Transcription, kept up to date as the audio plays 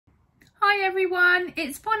Hi everyone,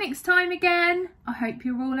 it's phonics time again. I hope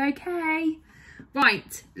you're all okay.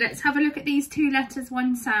 Right, let's have a look at these two letters,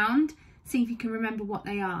 one sound. See if you can remember what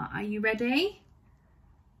they are. Are you ready?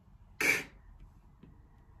 K,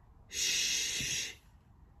 sh,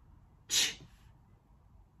 ch,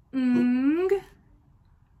 ng,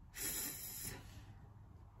 th,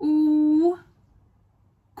 oo,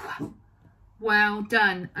 qu. Well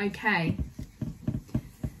done. Okay.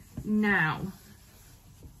 Now,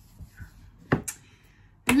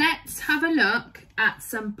 let's have a look at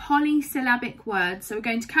some polysyllabic words. So we're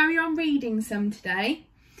going to carry on reading some today.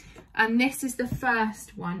 And this is the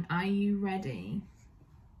first one. Are you ready?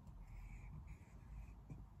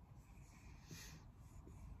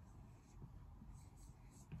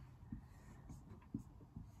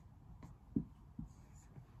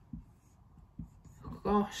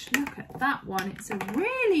 Gosh, look at that one. It's a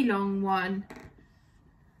really long one.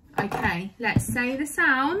 Okay, let's say the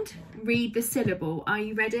sound, read the syllable. Are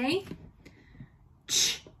you ready?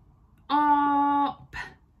 Ch, op,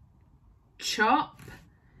 chop,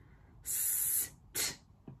 st,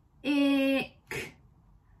 ick,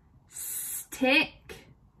 stick,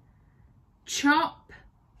 chop,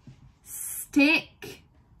 stick,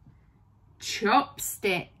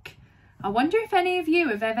 chopstick. I wonder if any of you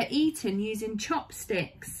have ever eaten using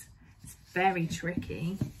chopsticks. It's very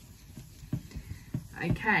tricky.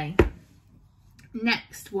 Okay,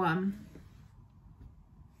 next one.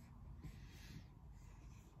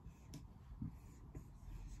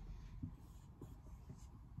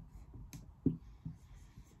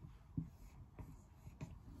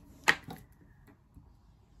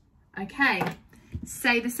 Okay,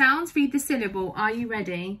 say the sounds, read the syllable. Are you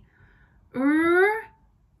ready? B,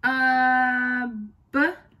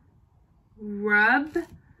 rub,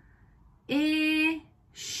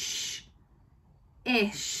 ish,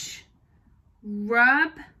 ish,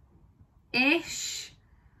 rub, ish,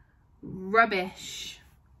 rubbish.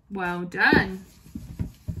 Well done.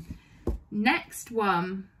 Next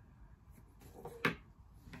one.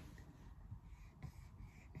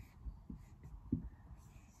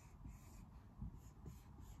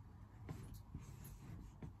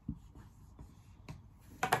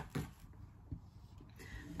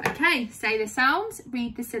 Okay, say the sounds,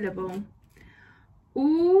 read the syllable.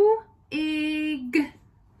 Oo, ig,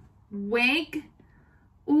 wig,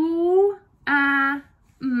 oo,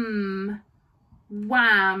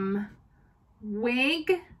 wham,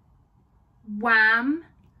 wig, wham,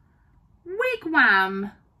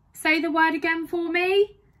 wigwam. Say the word again for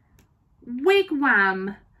me.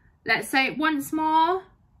 Wigwam. Let's say it once more.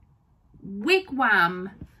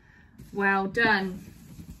 Wigwam. Well done.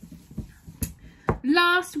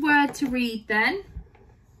 Last word to read then.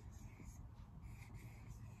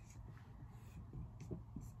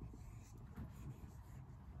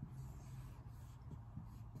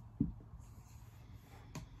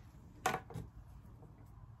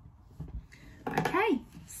 Okay,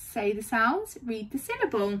 say the sounds, read the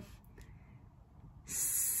syllable.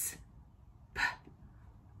 S, p,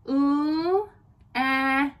 u,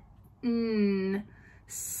 e, n,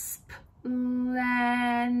 splen,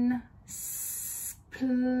 splen,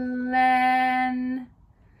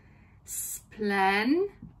 splen,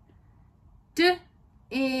 d,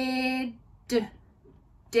 id,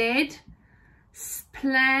 did,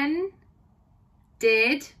 splen,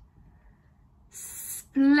 did,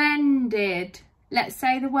 splendid. Let's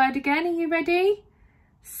say the word again. Are you ready?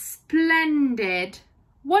 Splendid.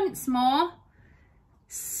 Once more.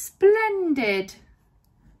 Splendid.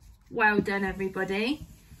 Well done, everybody.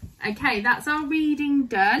 Okay, that's our reading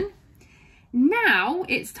done. Now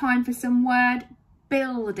it's time for some word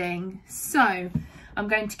building. So I'm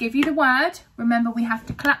going to give you the word. Remember, we have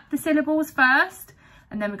to clap the syllables first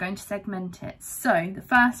and then we're going to segment it. So the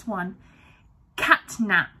first one,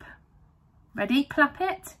 catnap. Ready? Clap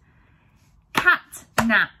it.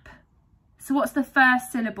 Catnap. So what's the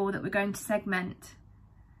first syllable that we're going to segment?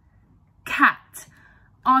 Cat.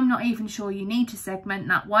 I'm not even sure you need to segment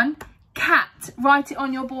that one. Cat. Write it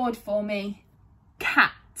on your board for me.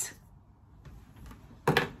 Cat.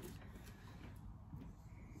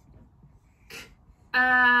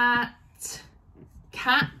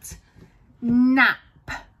 Cat. Nap.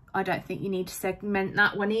 I don't think you need to segment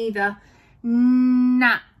that one either.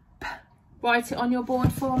 Nap. Write it on your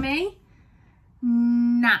board for me.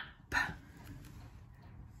 Nap.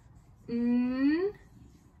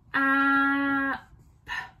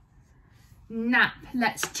 Nap.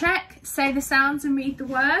 Let's check. Say the sounds and read the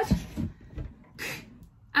word.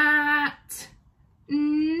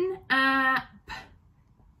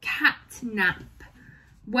 Catnap.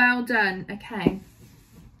 Well done. Okay.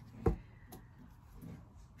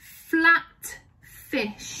 Flat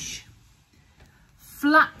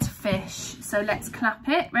So let's clap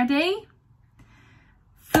it. Ready?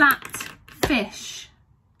 Flat fish.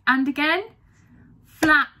 And again,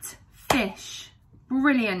 flat fish.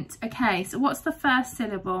 Brilliant. Okay, so what's the first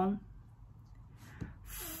syllable?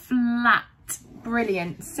 Flat.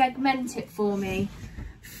 Brilliant. Segment it for me.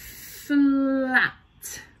 Flat.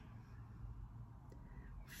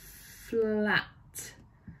 Flat.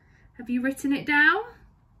 Have you written it down?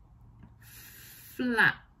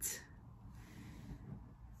 Flat.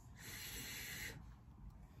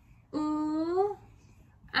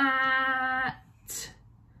 At.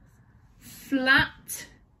 Flat.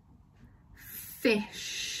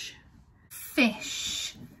 Fish.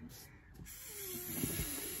 Fish.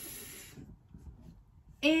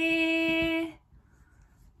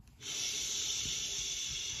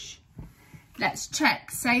 Let's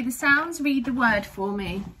check. Say the sounds. Read the word for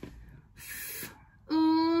me.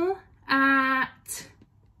 At.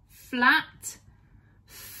 Flat.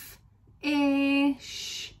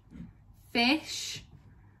 Ish. Fish.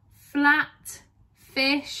 Flat.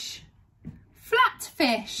 Fish. Flat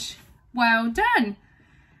fish. Well done.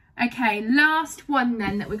 Okay, last one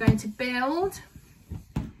then that we're going to build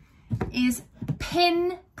is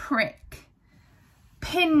pin prick.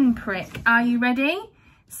 Pin prick. Are you ready?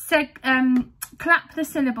 Clap the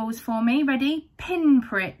syllables for me. Ready? Pin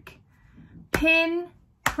prick. Pin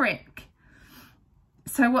prick.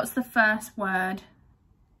 So what's the first word?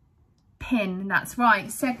 Pin. That's right.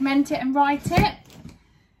 Segment it and write it.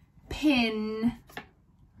 Pin.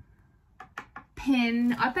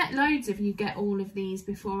 Pin. I bet loads of you get all of these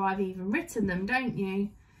before I've even written them, don't you?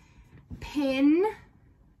 Pin.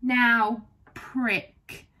 Now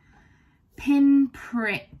prick. Pin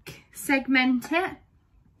prick. Segment it.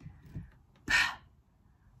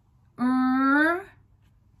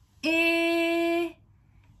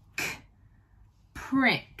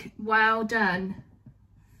 Prick. Well done.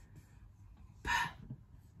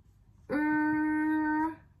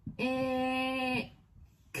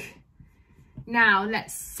 Now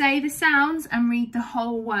let's say the sounds and read the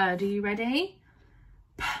whole word. Are you ready?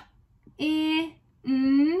 Pin,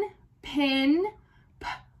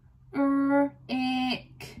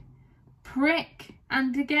 prick,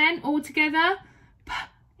 and again all together.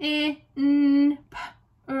 Pin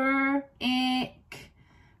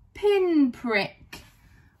prick.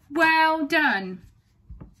 Well done.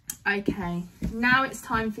 Okay, now it's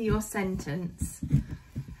time for your sentence.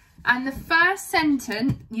 And the first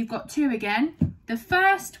sentence, you've got two again. The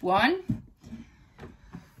first one,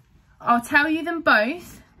 I'll tell you them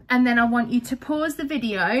both, and then I want you to pause the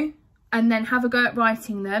video and then have a go at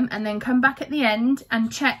writing them, and then come back at the end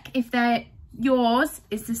and check if yours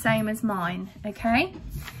is the same as mine, okay?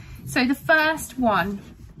 So the first one,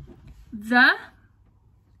 the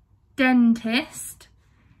dentist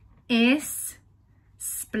is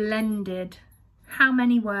splendid. How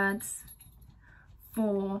many words?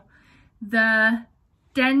 4. The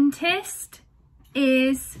dentist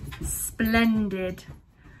is splendid.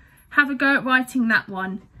 Have a go at writing that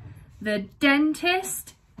one. The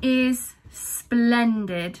dentist is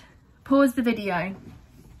splendid. Pause the video.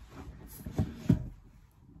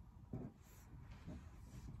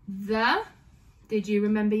 Did you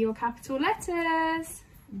remember your capital letters?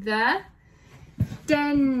 The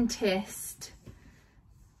dentist.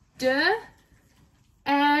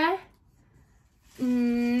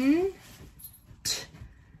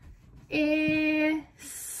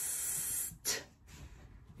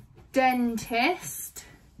 Dentist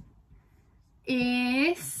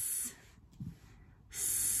is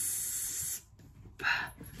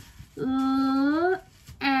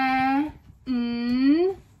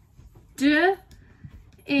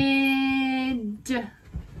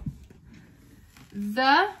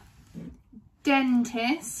The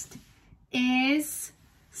dentist is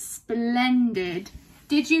splendid.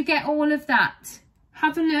 Did you get all of that?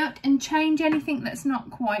 Have a look and change anything that's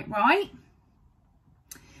not quite right.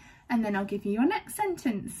 And then I'll give you your next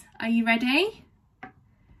sentence. Are you ready?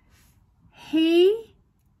 He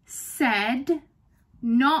said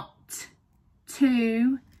not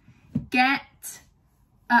to get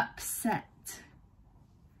upset.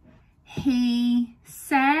 He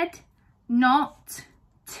said not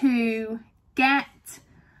to get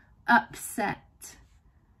upset.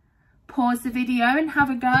 Pause the video and have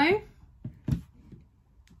a go.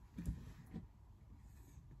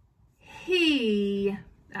 He,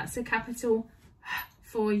 that's a capital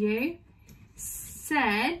for you.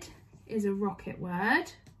 Said is a rocket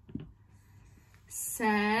word.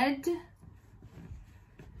 Said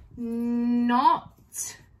not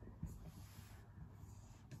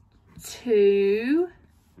to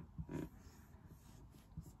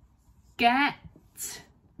get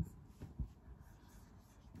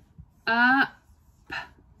upset.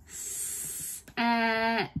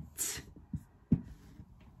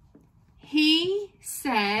 He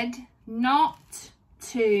said not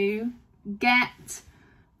to get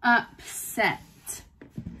upset.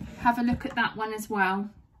 Have a look at that one as well.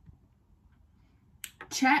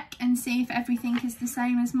 Check and see if everything is the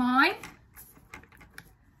same as mine.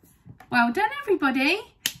 Well done, everybody.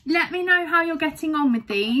 Let me know how you're getting on with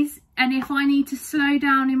these, and if I need to slow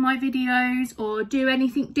down in my videos or do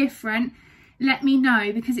anything different, let me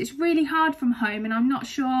know, because it's really hard from home and I'm not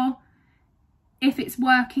sure if it's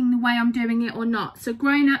working the way I'm doing it or not. So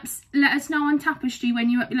grown-ups, let us know on Tapestry when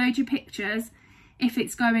you upload your pictures if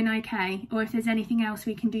it's going okay, or if there's anything else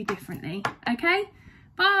we can do differently. Okay,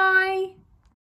 bye.